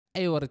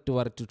Hey, what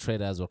to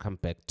traders, welcome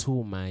back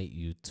to my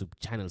YouTube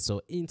channel.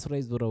 So in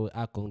today's video, we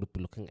are going to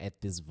be looking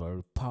at this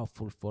very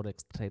powerful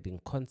Forex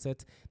trading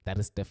concept that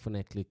is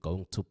definitely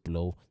going to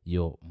blow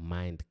your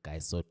mind,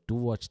 guys. So do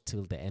watch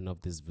till the end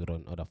of this video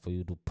in order for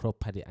you to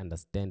properly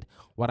understand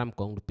what I'm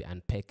going to be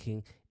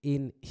unpacking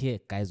in here,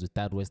 guys,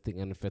 without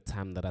wasting any of your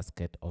time. Let us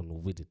get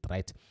on with it,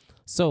 right?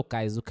 So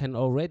guys, you can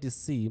already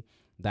see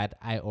that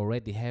I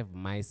already have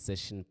my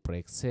session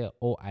breaks here,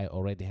 or I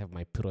already have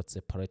my period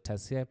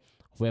separators here,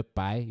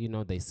 whereby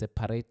they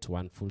separate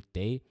one full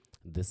day.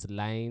 These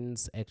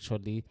lines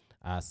actually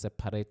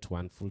separate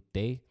one full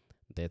day.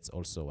 That's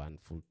also one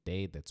full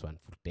day. That's one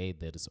full day.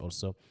 There is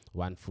also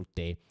one full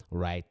day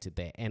right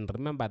there. And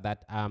remember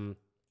that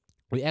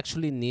we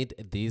actually need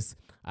these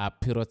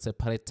period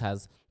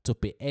separators to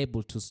be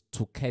able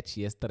to catch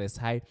yesterday's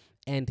high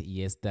and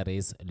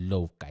yesterday's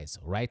low, guys,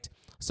 right?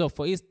 So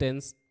for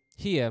instance,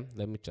 here,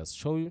 let me just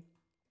show you.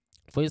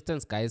 For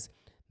instance, guys,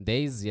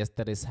 there is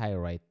yesterday's high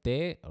right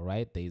there,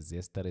 right? There is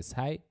yesterday's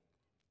high.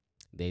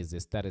 There is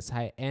yesterday's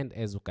high, and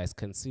as you guys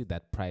can see,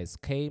 that price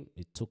came,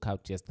 it took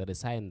out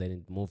yesterday's high, and then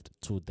it moved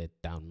to the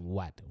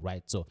downward,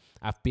 right? So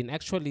I've been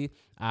actually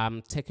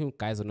taking you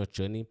guys on a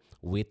journey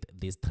with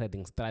this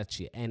trading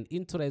strategy, and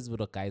in today's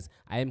video, guys,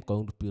 I am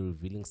going to be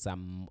revealing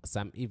some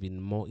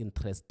even more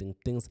interesting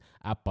things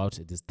about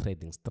this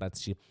trading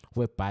strategy,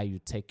 whereby you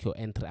take your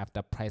entry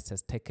after price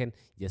has taken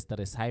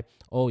yesterday's high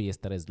or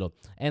yesterday's low.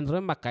 And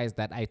remember, guys,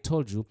 that I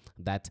told you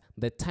that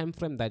the time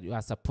frame that you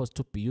are supposed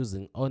to be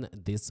using on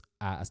this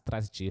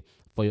strategy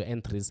for your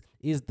entries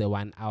is the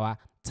 1 hour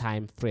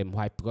time frame.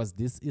 Why? Because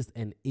this is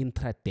an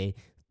intraday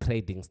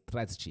trading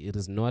strategy. It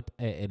is not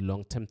a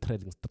long-term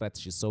trading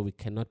strategy, so we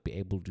cannot be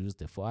able to use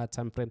the 4 hour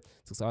time frame,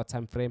 6 hour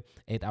time frame,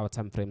 8 hour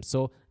time frame.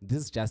 So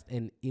this is just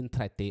an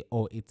intraday,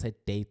 or it's a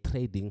day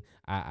trading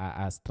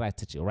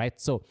strategy, right?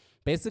 So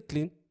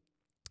basically,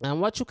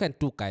 what you can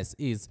do, guys,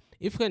 is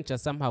if you can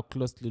just somehow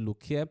closely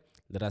look here,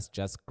 let us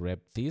just grab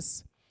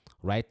this,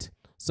 right?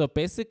 So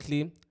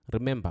basically,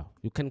 remember,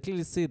 you can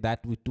clearly see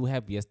that we do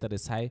have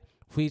yesterday's high,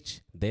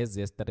 which there's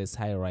yesterday's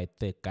high right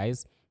there,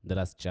 guys. Let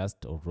us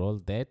just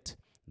roll that.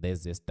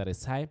 There's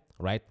yesterday's high,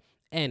 right?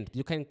 And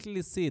you can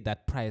clearly see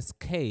that price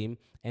came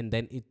and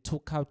then it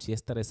took out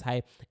yesterday's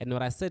high. And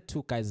what I said to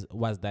you guys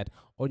was that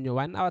on your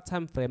 1 hour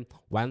time frame,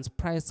 once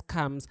price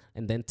comes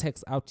and then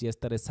takes out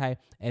yesterday's high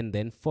and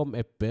then form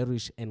a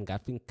bearish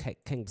engulfing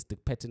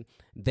candlestick pattern,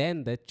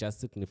 then that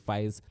just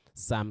signifies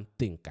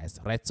something, guys,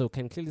 right? So you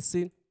can clearly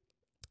see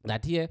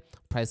that here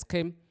price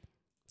came,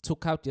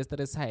 took out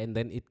yesterday's high, and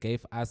then it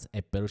gave us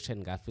a bearish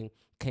engulfing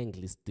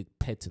candlestick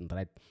pattern,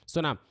 right?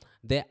 So now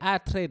there are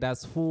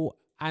traders who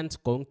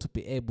aren't going to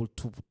be able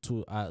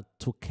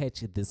to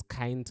catch this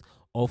kind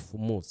of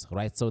moves,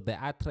 right? So there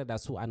are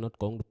traders who are not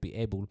going to be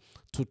able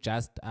to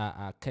just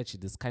catch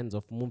these kinds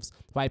of moves.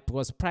 Why?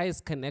 Because price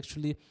can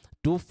actually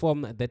do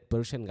form that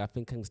bearish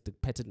engulfing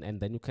candlestick pattern, and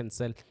then you can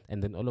sell,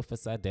 and then all of a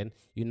sudden,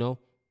 you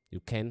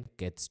can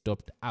get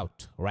stopped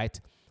out, right?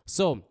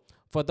 So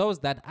for those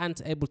that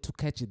aren't able to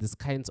catch these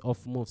kinds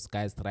of moves,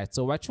 guys, right?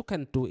 So what you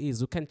can do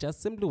is you can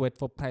just simply wait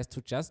for price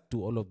to just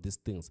do all of these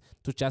things,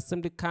 to just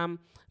simply come,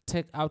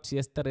 take out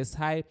yesterday's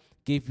high,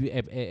 give you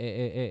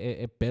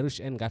a bearish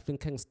engulfing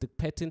candlestick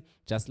pattern,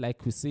 just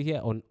like we see here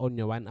on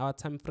your 1 hour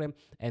time frame,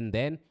 and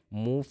then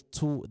move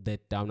to the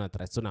downward,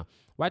 right? So now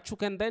what you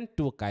can then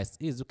do, guys,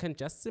 is you can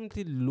just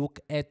simply look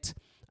at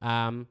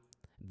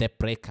the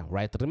breaker,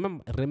 right?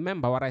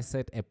 Remember what I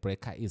said a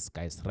breaker is,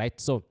 guys, right?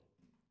 So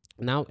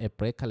now a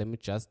breaker, let me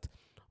just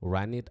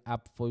run it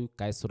up for you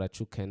guys so that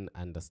you can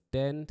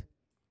understand,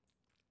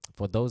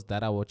 for those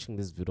that are watching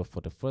this video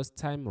for the first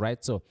time,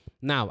 right? So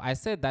now I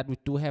said that we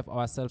do have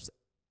ourselves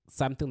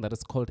something that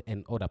is called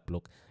an order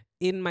block.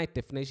 In my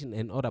definition,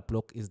 an order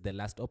block is the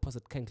last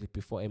opposite candle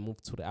before a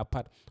move to the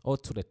upward or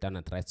to the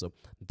downward, right? So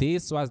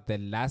this was the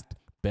last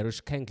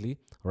bearish candle,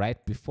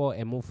 right, before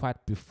a move forward,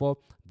 before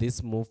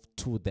this move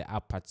to the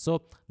upward.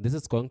 So this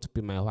is going to be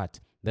my what?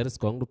 That is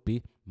going to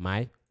be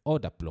my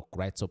order block,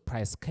 right? So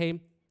price came,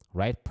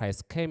 right?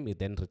 Price came, it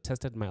then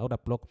retested my order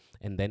block,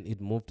 and then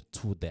it moved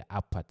to the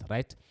upward,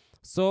 right?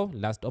 So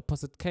last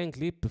opposite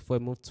candle before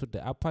it moved to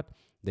the upward,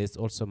 there's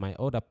also my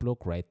order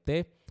block right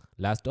there.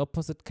 Last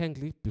opposite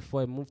candle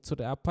before I moved to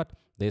the upward,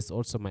 there's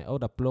also my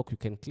order block. You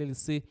can clearly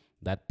see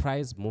that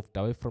price moved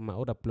away from my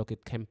order block,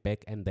 it came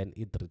back, and then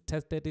it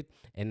retested it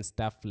and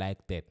stuff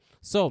like that.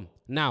 So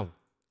now,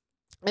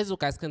 as you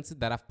guys can see,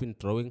 that I've been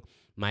drawing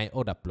my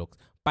order blocks.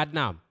 But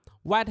now,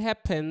 what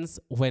happens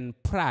when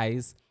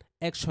price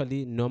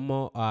actually no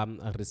more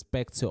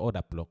respects your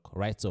order block,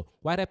 right? So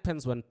what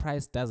happens when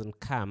price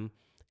doesn't come,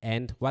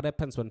 and what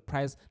happens when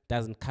price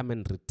doesn't come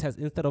and retest?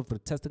 Instead of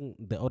retesting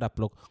the order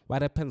block,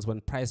 what happens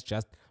when price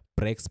just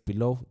breaks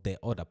below the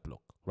order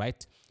block,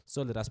 right?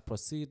 So let us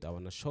proceed. I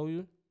want to show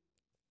you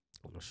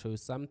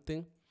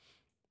something,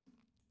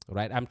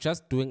 right? I'm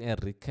just doing a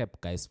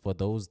recap, guys, for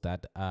those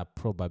that are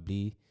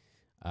probably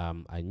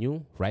are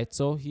new, right?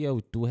 So here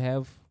we do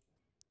have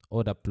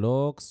order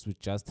blocks. We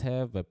just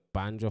have a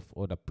bunch of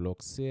order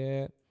blocks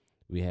here.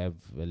 We have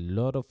a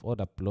lot of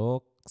order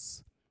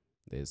blocks.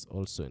 There's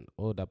also an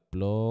order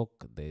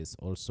block. There's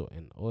also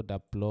an order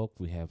block.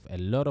 We have a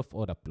lot of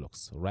order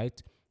blocks, right?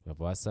 We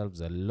have ourselves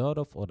a lot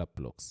of order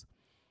blocks.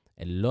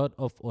 A lot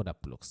of order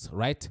blocks,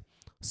 right?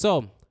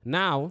 So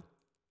now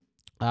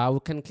we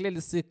can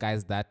clearly see,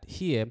 guys, that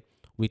here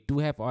we do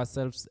have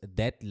ourselves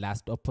that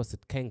last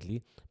opposite candle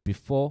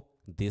before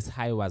this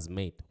high was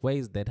made. Where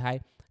is that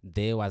high?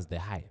 There was the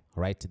high,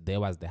 right? There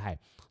was the high.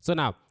 So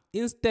now,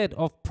 instead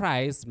of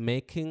price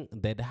making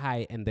that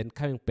high and then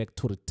coming back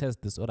to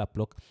retest this order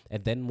block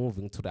and then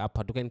moving to the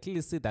upper, you can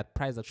clearly see that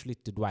price actually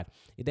did what?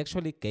 It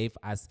actually gave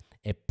us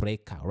a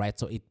breaker, right?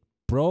 So it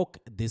broke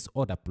this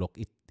order block.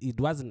 It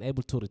wasn't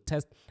able to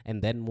retest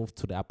and then move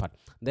to the upper.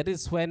 That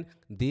is when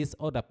this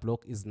order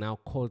block is now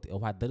called a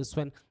what? That is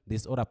when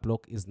this order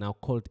block is now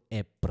called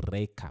a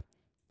breaker,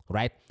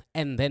 right?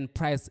 And then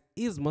price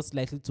is most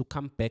likely to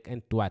come back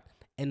and do what?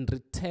 And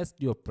retest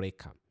your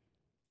breaker,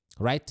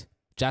 right?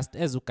 Just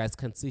as you guys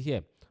can see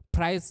here,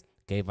 price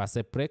gave us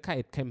a breaker,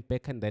 it came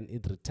back and then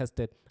it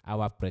retested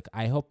our break.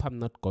 I hope I'm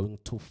not going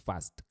too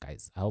fast,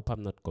 guys. I hope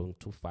I'm not going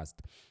too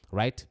fast,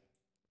 right?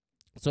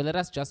 So let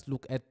us just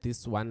look at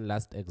this one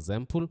last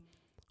example,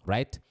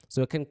 right?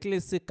 So you can clearly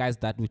see, guys,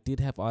 that we did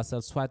have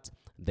ourselves what?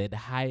 That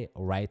high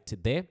right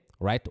there,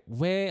 right?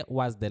 Where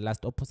was the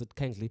last opposite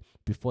candle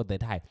before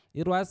that high?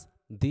 It was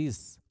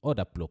this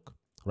order block,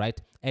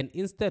 right? And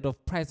instead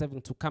of price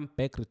having to come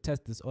back,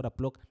 retest this order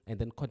block, and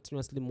then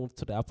continuously move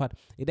to the upward,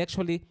 it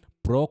actually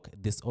broke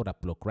this order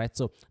block, right?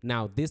 So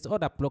now this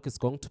order block is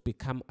going to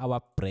become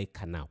our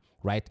breaker now,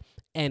 right?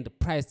 And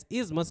price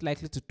is most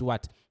likely to do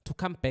what? To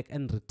come back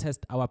and retest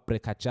our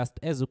breaker, just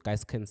as you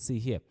guys can see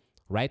here,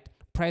 right?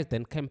 Price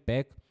then came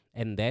back,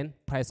 and then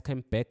price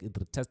came back, it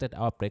retested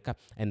our breaker,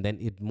 and then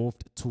it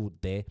moved to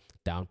the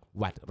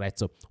downward, right?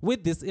 So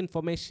with this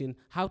information,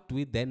 how do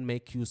we then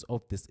make use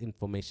of this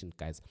information,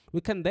 guys? We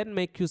can then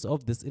make use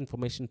of this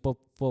information for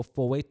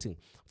waiting,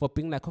 for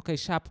being like, okay,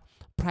 sharp,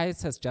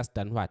 price has just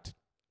done what?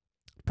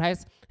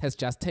 Price has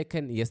just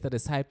taken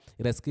yesterday's high.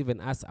 It has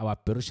given us our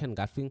bearish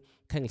engulfing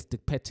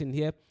candlestick pattern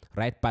here,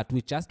 right? But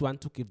we just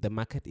want to give the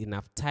market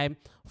enough time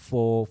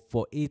for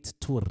it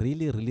to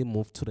really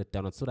move to the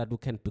downward, so that we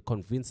can be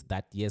convinced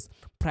that yes,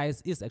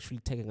 price is actually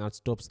taking out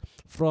stops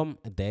from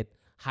that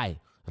high,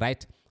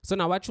 right? So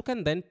now what you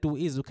can then do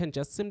is you can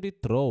just simply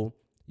draw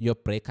your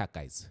breaker,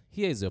 guys.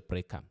 Here is your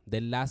breaker,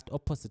 the last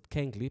opposite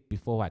candle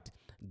before what?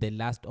 The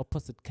last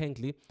opposite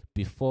candle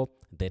before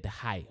that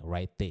high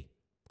right there,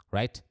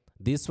 right?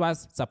 This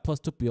was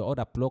supposed to be an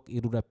order block.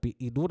 It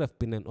would have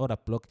been an order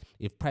block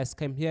if price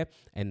came here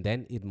and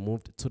then it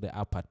moved to the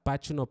upward.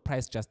 But you know,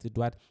 price just did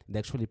what? It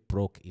actually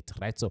broke it,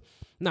 right? So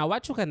now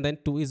what you can then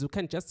do is you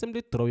can just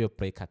simply draw your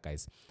breaker,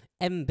 guys.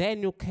 And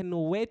then you can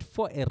wait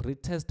for a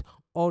retest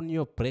on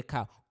your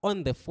breaker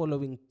on the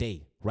following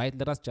day, right?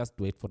 Let us just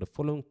wait for the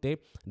following day.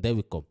 There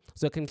we go.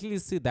 So you can clearly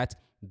see that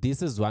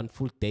this is one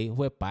full day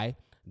whereby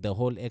the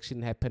whole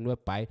action happened,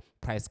 whereby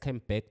price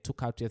came back,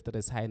 took out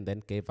yesterday's high, and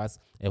then gave us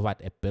a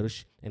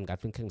bearish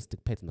engulfing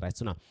candlestick pattern, right?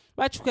 So now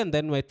what you can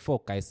then wait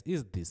for, guys,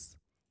 is this.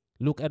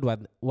 Look at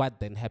what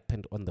then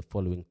happened on the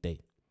following day.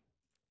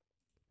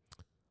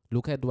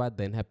 Look at what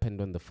then happened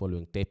on the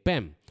following day.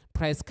 Bam,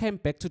 price came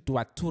back to do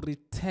what? To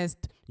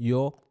retest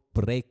your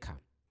breaker.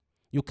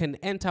 You can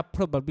enter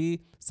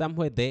probably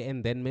somewhere there,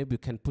 and then maybe you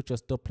can put your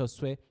stop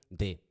loss where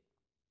there,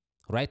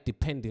 right?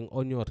 Depending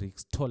on your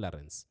risk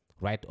tolerance,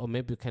 right? Or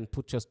maybe you can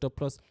put your stop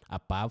loss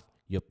above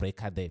your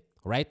breaker there,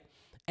 right?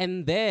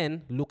 And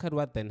then look at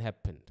what then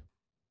happened.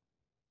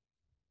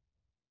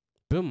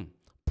 Boom.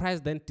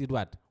 Price then did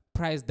what?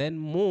 Price then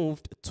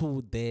moved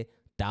to the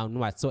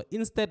downward. So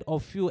instead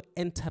of you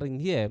entering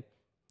here,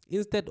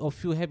 instead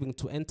of you having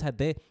to enter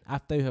there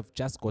after you have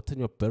just gotten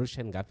your bearish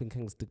engulfing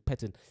candlestick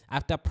pattern,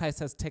 after price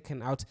has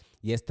taken out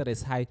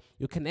yesterday's high,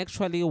 you can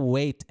actually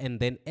wait and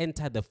then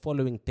enter the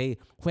following day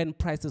when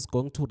price is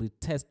going to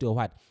retest your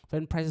what?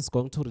 When price is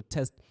going to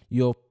retest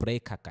your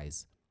breaker,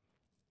 guys.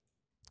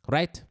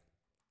 Right?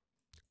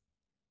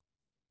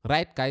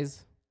 Right,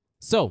 guys?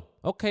 So,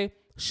 okay,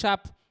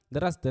 sharp.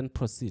 Let us then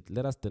proceed.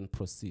 Let us then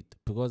proceed,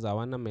 because I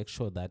want to make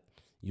sure that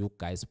you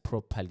guys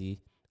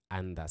properly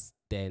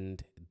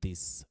understand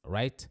this,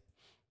 right?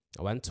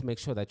 I want to make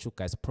sure that you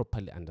guys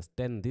properly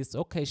understand this.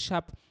 Okay,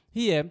 sharp.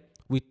 Here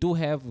we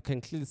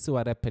can clearly see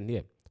what happened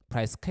here.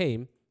 Price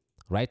came,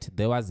 right?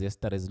 There was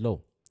yesterday's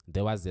low.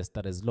 There was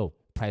yesterday's low.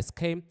 Price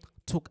came,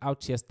 took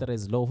out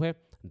yesterday's low here,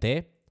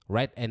 there,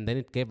 right? And then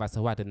it gave us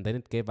a what? And then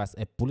it gave us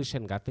a bullish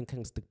engulfing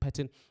candlestick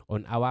pattern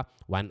on our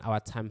 1 hour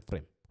time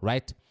frame,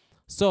 right?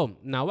 So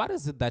now what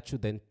is it that you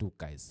then do,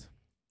 guys?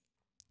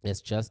 Let's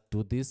just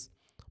do this.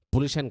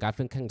 Bullish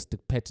engulfing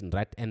candlestick pattern,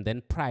 right? And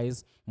then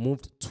price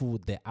moved to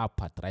the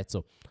upward, right?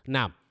 So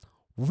now,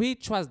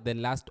 which was the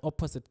last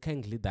opposite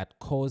candle that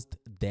caused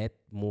that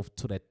move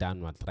to the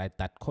downward, right?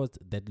 That caused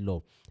that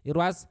low. It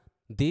was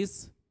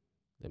this.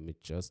 Let me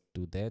just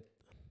do that,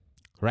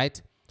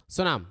 right?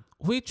 So now,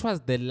 which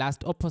was the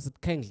last opposite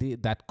candle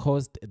that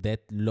caused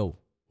that low,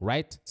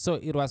 right? So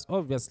it was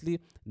obviously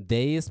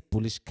this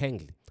bullish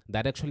candle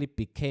that actually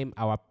became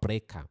our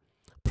breaker.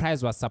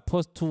 Price was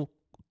supposed to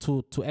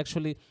to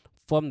actually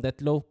form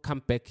that low,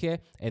 come back here,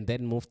 and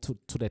then move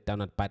to the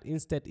downward. But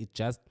instead, it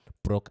just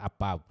broke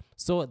above.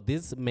 So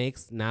this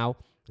makes now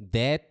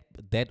that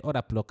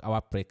order block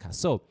our breaker.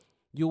 So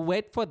you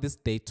wait for this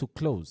day to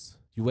close.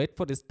 You wait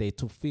for this day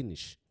to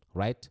finish,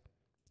 right?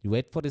 You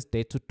wait for this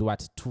day to do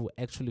what? To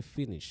actually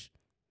finish.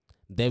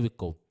 There we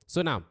go.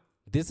 So now,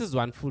 this is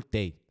one full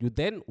day. You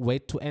then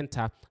wait to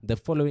enter the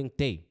following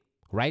day,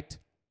 right?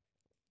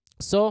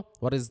 So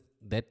what is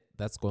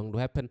that's going to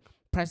happen?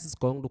 Price is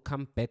going to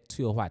come back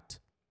to your what?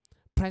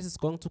 Price is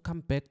going to come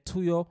back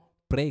to your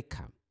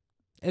breaker.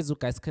 As you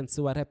guys can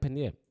see what happened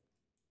here.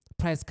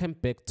 Price came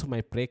back to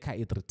my breaker.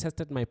 It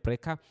retested my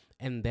breaker,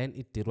 and then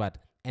it did what?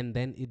 And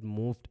then it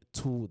moved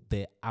to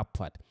the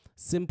upward.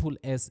 Simple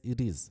as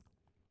it is.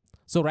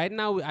 So right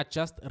now we are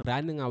just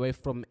running away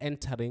from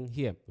entering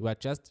here. We are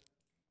just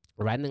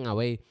running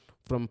away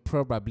from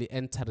probably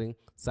entering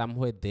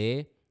somewhere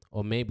there,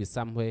 or maybe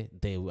somewhere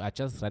there. We are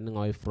just running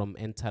away from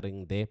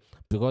entering there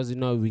because, you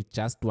know, we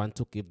just want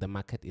to give the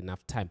market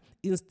enough time.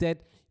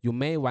 Instead, you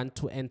may want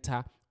to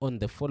enter on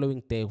the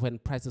following day when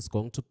price is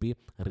going to be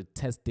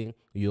retesting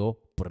your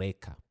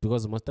breaker,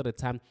 because most of the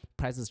time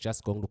price is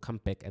just going to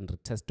come back and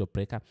retest your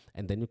breaker,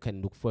 and then you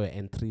can look for your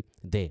entry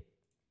there.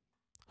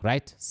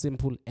 Right?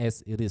 Simple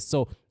as it is.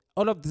 So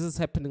all of this is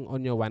happening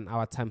on your 1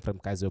 hour time frame,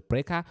 guys. Your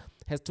breaker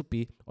has to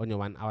be on your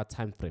 1 hour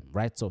time frame,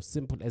 right? So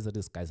simple as it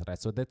is, guys,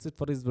 right? So that's it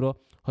for this video.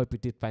 Hope you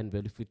did find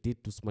value. If you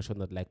did, do smash on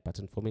that like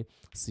button for me.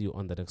 See you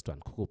on the next one.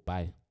 Cool.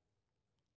 Bye.